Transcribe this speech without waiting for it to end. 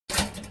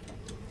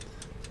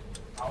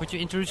Could you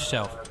introduce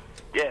yourself?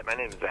 Yeah, my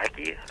name is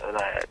Zacky, and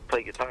I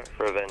play guitar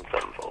for Avenged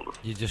Sevenfold.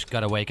 You just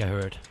got awake, I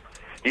heard.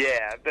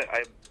 Yeah,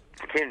 I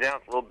came down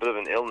with a little bit of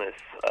an illness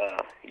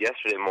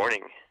yesterday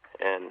morning,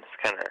 and it's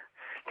kind of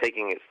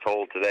taking its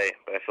toll today,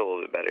 but I feel a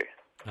little bit better.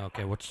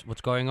 Okay, what's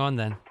going on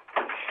then?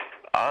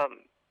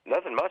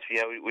 Nothing much.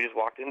 You know, we just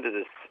walked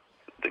into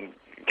the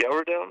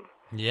Geller Dome.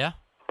 Yeah?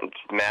 It's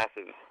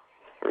massive.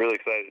 Really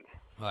excited.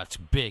 Well, that's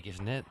big,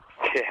 isn't it?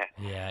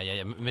 Yeah.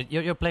 Yeah.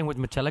 You're playing with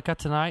Metallica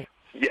tonight?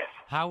 Yes.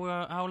 How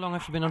long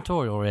have you been on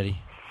tour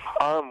already?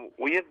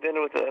 We have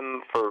been with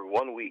them for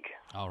 1 week.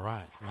 All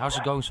right. How's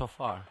it going so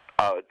far?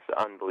 Oh, it's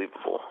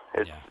unbelievable.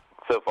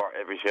 So far,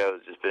 every show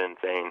has just been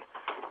insane.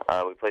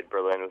 We played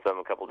Berlin with them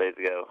a couple days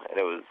ago, and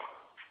it was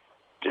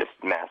just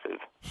massive.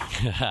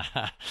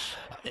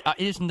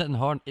 Isn't that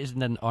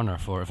an honor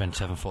for Avenged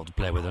Sevenfold to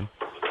play with them?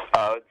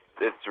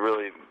 It's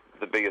really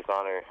the biggest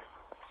honor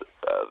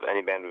of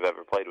any band we've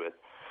ever played with.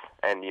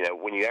 And you know,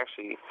 when you're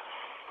actually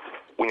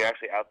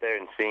out there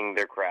and seeing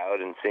their crowd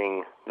and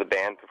seeing the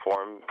band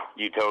perform,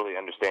 you totally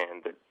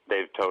understand that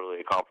they've totally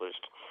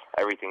accomplished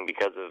everything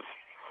because of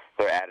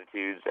their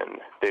attitudes, and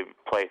they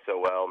play so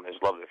well, and they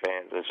just love their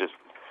fans. And it's just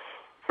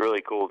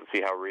really cool to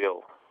see how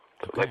real,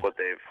 like what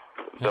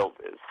they've built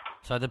is.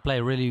 So they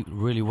play really,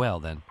 really well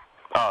then.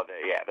 Oh,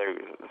 they're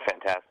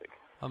fantastic.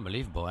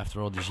 Unbelievable!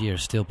 After all these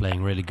years, still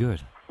playing really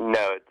good.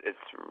 No, it's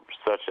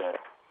such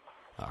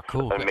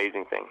cool. an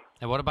amazing thing.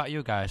 And what about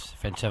you guys,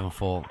 Avenged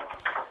Sevenfold?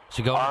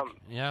 So go,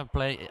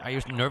 play. Are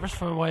you nervous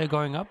for while you're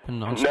going up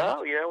and on stage?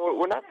 No, you know,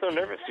 we're not so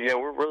nervous. You know,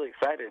 we're really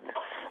excited.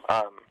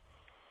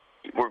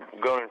 We're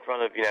going in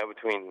front of, you know,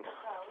 between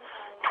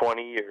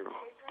 20 or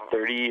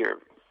 30 or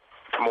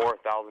more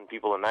 1,000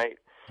 people a night.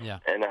 Yeah.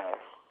 And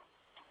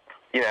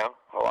you know,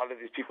 a lot of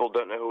these people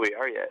don't know who we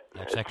are yet.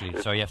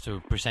 Exactly. So you have to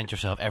present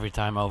yourself every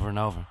time over and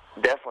over.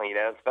 Definitely, you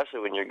know, especially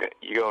when you're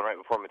going right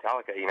before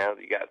Metallica. You know,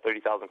 you got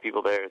 30,000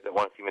 people there that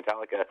want to see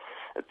Metallica.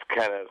 It's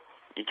kind of,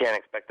 you can't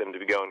expect them to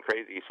be going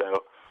crazy.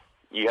 So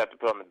you have to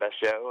put on the best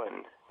show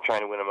and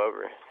trying to win them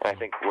over. And I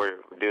think we're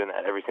doing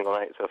that every single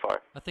night so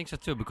far. I think so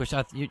too, because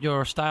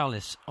your style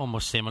is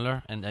almost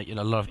similar, and you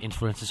know, a lot of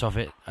influences of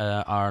it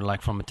are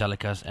like from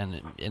Metallica's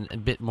and a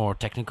bit more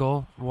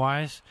technical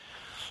wise.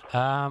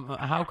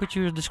 How could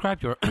you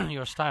describe your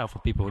your style for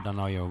people who don't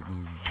know your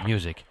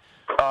music?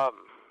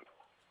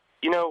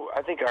 You know,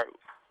 I think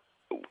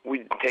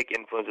we take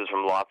influences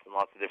from lots and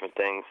lots of different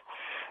things.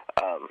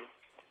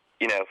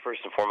 You know,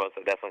 first and foremost,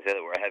 I definitely say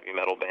that we're a heavy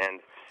metal band,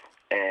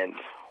 and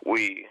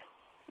we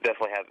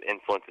definitely have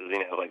influences, you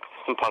know, like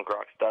some punk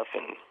rock stuff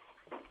and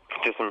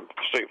just some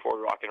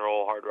straightforward rock and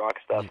roll, hard rock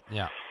stuff.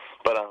 Yeah.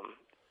 But,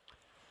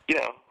 you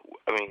know,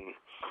 I mean,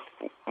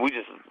 we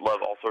just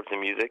love all sorts of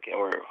music, and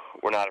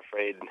we're not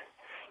afraid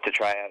to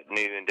try out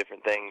new and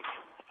different things.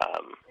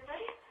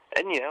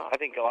 And, you know, I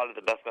think a lot of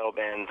the best metal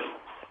bands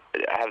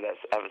have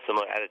a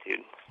similar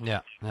attitude.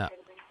 Yeah,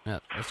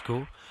 that's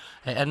cool.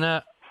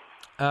 And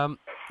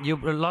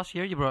last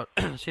year you brought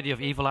City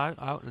of Evil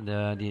out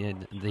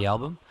the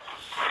album.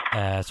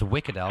 It's a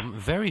wicked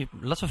album.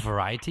 Lots of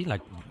variety,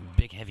 like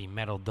big heavy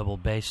metal double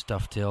bass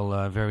stuff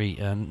till very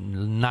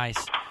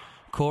nice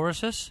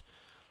choruses,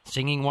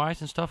 singing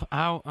wise and stuff.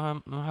 How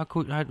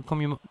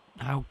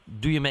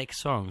do you make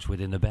songs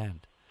within the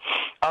band?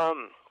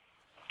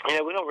 You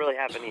know, we don't really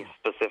have any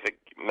specific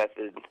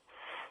method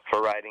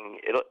for writing.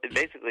 It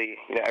basically,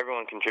 you know,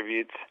 everyone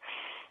contributes,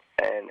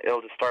 and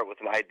it'll just start with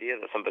an idea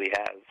that somebody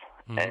has,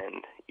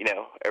 and you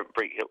know,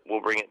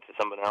 we'll bring it to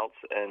someone else,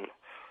 and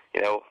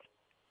you know,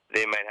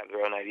 they might have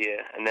their own idea,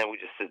 and then we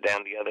just sit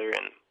down together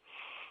and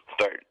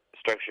start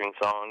structuring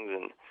songs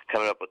and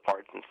coming up with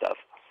parts and stuff.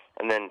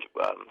 And then,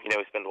 you know,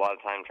 we spend a lot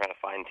of time trying to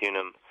fine-tune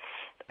them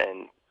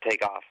and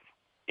take off,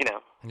 you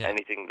know,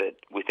 anything that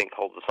we think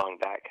holds the song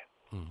back.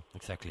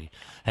 Exactly.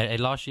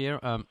 Last year,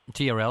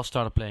 TRL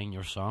started playing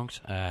your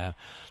songs.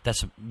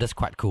 That's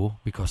quite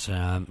cool, because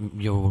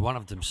you're one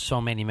of the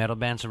so many metal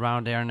bands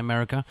around there in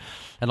America,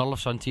 and all of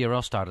a sudden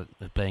TRL started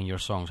playing your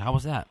songs. How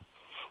was that?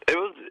 It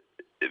was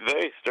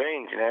very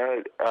strange, you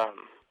know,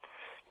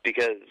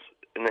 because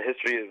in the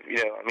history of, you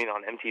know, I mean,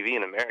 on MTV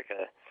in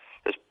America,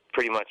 there's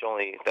pretty much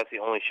that's the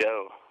only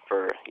show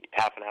for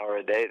half an hour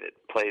a day that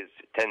plays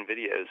 10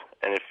 videos,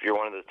 and if you're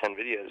one of those 10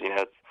 videos, you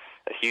know, it's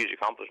a huge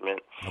accomplishment.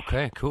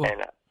 Okay, cool.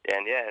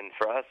 And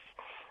for us,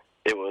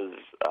 it was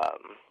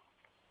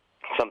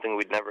something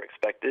we'd never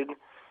expected,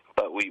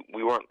 but we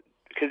weren't,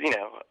 because, you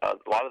know,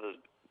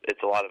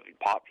 it's a lot of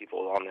pop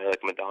people on there,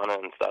 like Madonna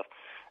and stuff,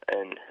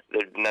 and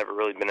there'd never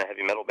really been a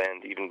heavy metal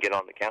band to even get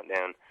on the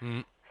countdown.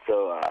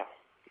 So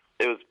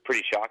it was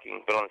pretty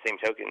shocking, but on the same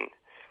token,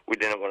 we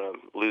didn't want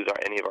to lose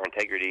any of our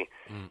integrity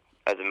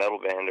as a metal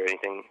band or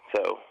anything,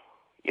 so,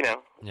 you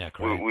know,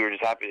 we were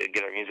just happy to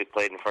get our music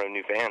played in front of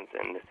new fans.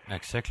 And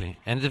exactly.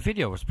 And the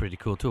video was pretty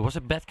cool too. Was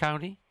it Bad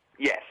County?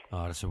 Yes.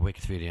 Oh, that's a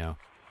wicked video.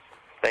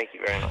 Thank you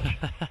very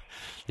much.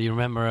 Do you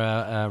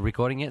remember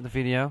recording it, the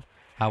video?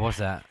 How was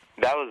that?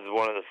 That was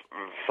one of the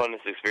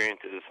funnest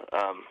experiences.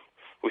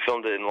 we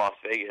filmed it in Las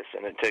Vegas,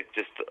 and it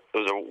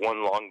was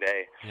one long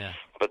day. Yeah.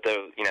 But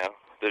they're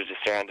just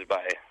surrounded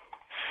by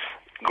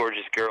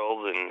gorgeous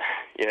girls and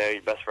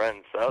your best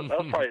friends. So that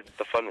was probably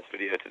the funnest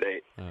video to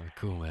date. Oh,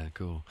 cool, man,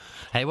 cool.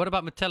 Hey, what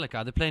about Metallica?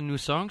 Are they playing new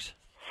songs?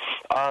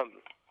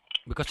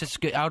 Because it's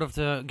get out of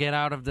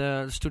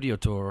the studio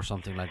tour or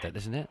something like that,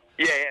 isn't it?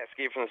 Yeah,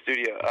 Escape from the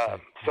Studio.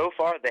 So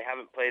far, they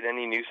haven't played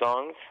any new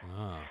songs.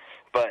 Oh.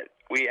 But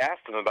we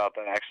asked them about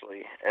that,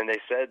 actually, and they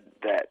said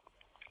that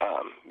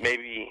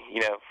maybe,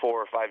 4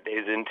 or 5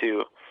 days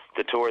into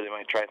the tour, they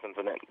might try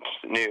something that's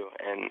new,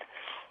 and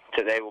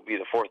today will be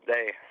the 4th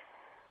day.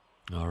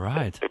 All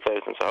right. They play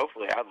them, so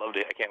hopefully, I'd love to.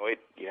 I can't wait,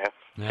 Yeah.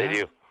 They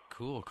do.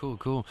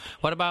 Cool.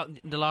 What about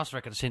the last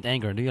record, Saint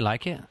Anger? Do you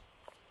like it?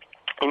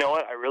 You know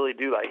what? I really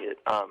do like it.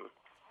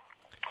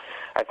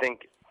 I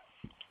think,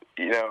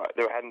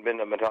 there hadn't been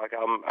a Metallica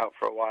album out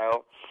for a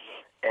while,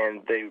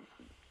 and they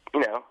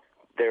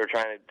were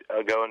trying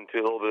to go into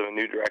a little bit of a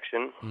new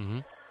direction. Mm-hmm.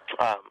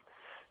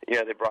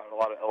 They brought a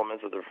lot of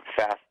elements of the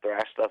fast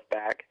thrash stuff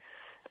back,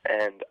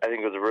 and I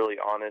think it was a really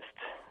honest,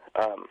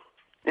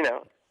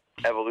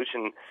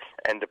 evolution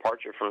and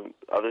departure from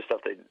other stuff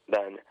they'd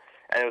done.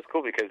 And it was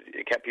cool because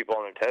it kept people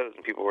on their toes,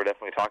 and people were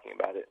definitely talking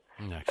about it.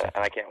 Exactly.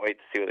 And I can't wait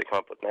to see what they come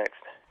up with next.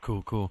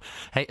 Cool.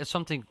 Hey, it's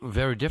something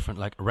very different.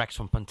 Like Rex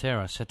from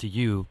Pantera said to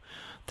you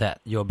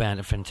that your band,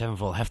 Avenged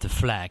Sevenfold, have the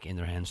flag in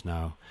their hands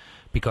now.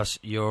 Because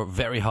you're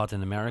very hot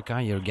in America,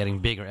 you're getting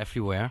bigger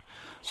everywhere.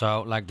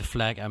 So, like the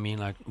flag, I mean,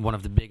 like one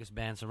of the biggest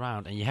bands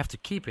around. And you have to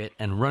keep it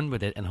and run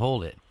with it and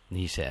hold it,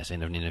 he says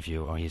in an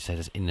interview, or he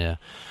says in a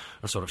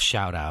sort of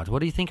shout-out. What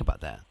do you think about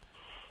that?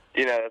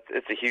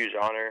 It's a huge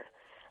honor.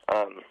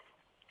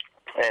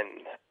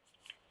 And,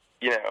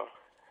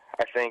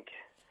 I think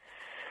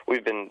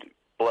we've been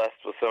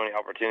blessed with so many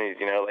opportunities,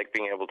 like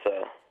being able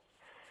to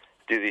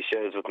do these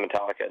shows with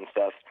Metallica and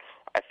stuff.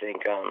 I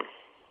think,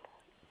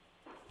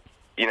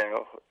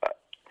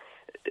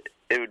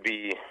 it would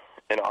be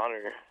an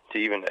honor to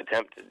even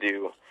attempt to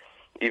do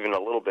even a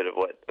little bit of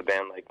what a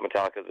band like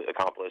Metallica's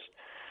accomplished,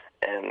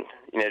 and,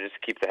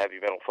 just keep the heavy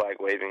metal flag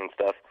waving and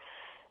stuff.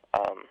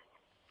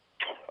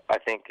 I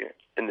think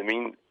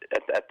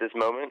at this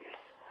moment,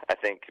 I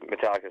think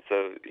Metallica is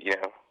so,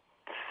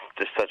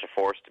 just such a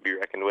force to be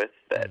reckoned with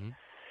that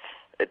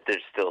they're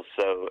still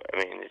so,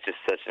 it's just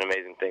such an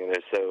amazing thing.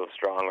 They're so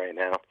strong right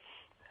now,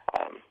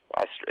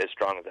 as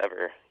strong as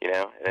ever,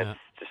 and it's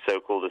just so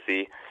cool to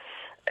see.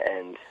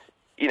 And,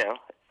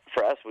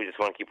 for us, we just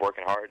want to keep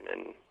working hard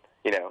and,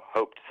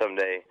 hope to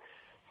someday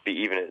be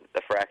even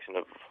a fraction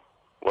of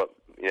what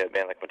a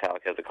band like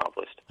Metallica has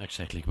accomplished.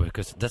 Exactly,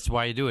 because that's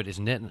why you do it,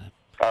 isn't it?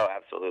 Oh,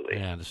 absolutely.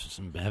 Yeah, just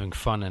having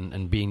fun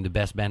and being the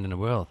best band in the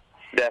world.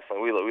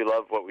 Definitely. We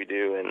love what we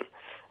do, and,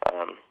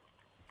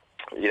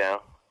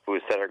 we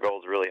set our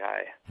goals really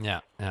high.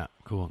 Yeah,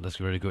 cool. That's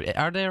really good.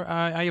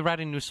 Are you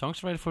writing new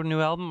songs ready for a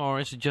new album, or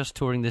is it just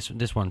touring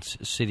this one,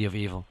 City of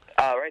Evil?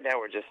 Right now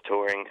we're just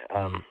touring.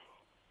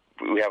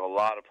 We have a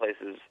lot of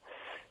places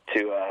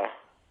to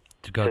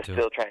go to.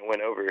 Still try and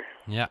win over.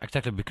 Yeah,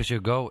 exactly, because you're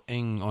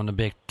going on a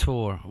big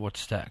tour.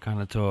 What's that kind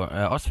of tour?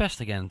 Ozfest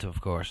again, too, of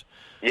course.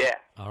 Yeah.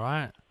 All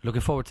right.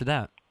 Looking forward to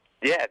that.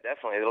 Yeah,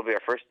 definitely. It'll be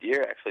our first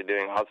year actually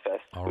doing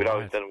Ozfest. We'd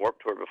always done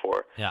Warped Tour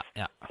before. Yeah.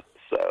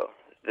 So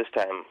this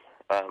time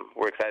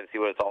we're excited to see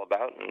what it's all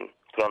about and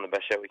put on the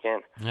best show we can.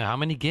 Yeah, how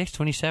many gigs?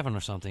 27 or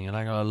something?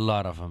 Like a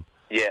lot of them.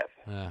 Yeah.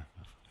 Yeah,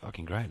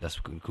 fucking great. That's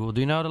cool.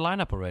 Do you know the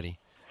lineup already?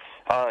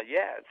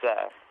 Yeah, it's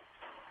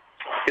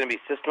going to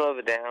be System of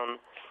a Down,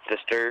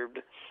 Disturbed,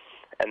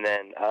 and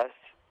then us.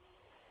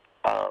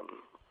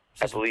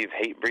 I believe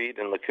Hatebreed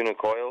and Lacuna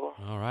Coil.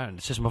 All right.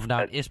 The System of a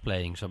Down is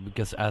playing, so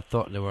because I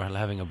thought they were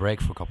having a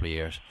break for a couple of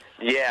years.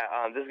 Yeah,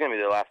 this is going to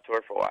be their last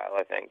tour for a while,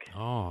 I think.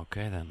 Oh,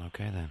 okay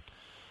then.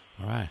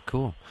 All right,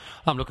 cool.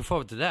 I'm looking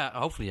forward to that.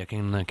 Hopefully, I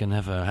can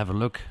have a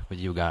look with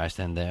you guys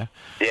then there.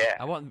 Yeah.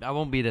 I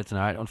won't be there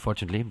tonight,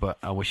 unfortunately, but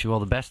I wish you all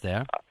the best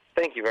there.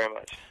 Thank you very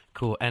much.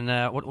 Cool. And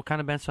what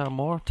kind of bands are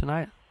more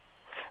tonight?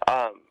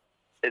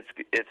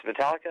 It's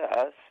Metallica,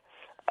 us,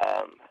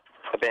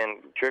 a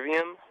band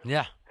Trivium.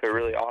 Yeah. Who are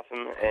really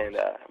awesome, and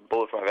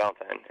Bullet for My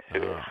Valentine,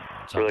 who are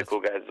really cool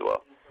guys as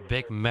well.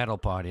 Big metal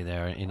party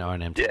there in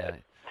Arnhem tonight.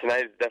 Yeah,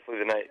 tonight is definitely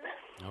the night.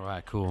 All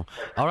right, cool.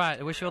 All right,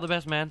 I wish you all the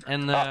best, man,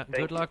 and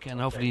good luck, and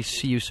hopefully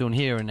see you soon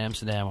here in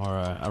Amsterdam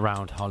or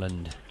around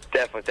Holland.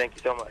 Definitely, thank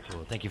you so much.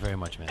 Cool, thank you very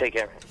much, man. Take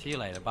care, man. See you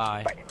later,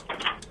 bye.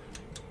 Bye.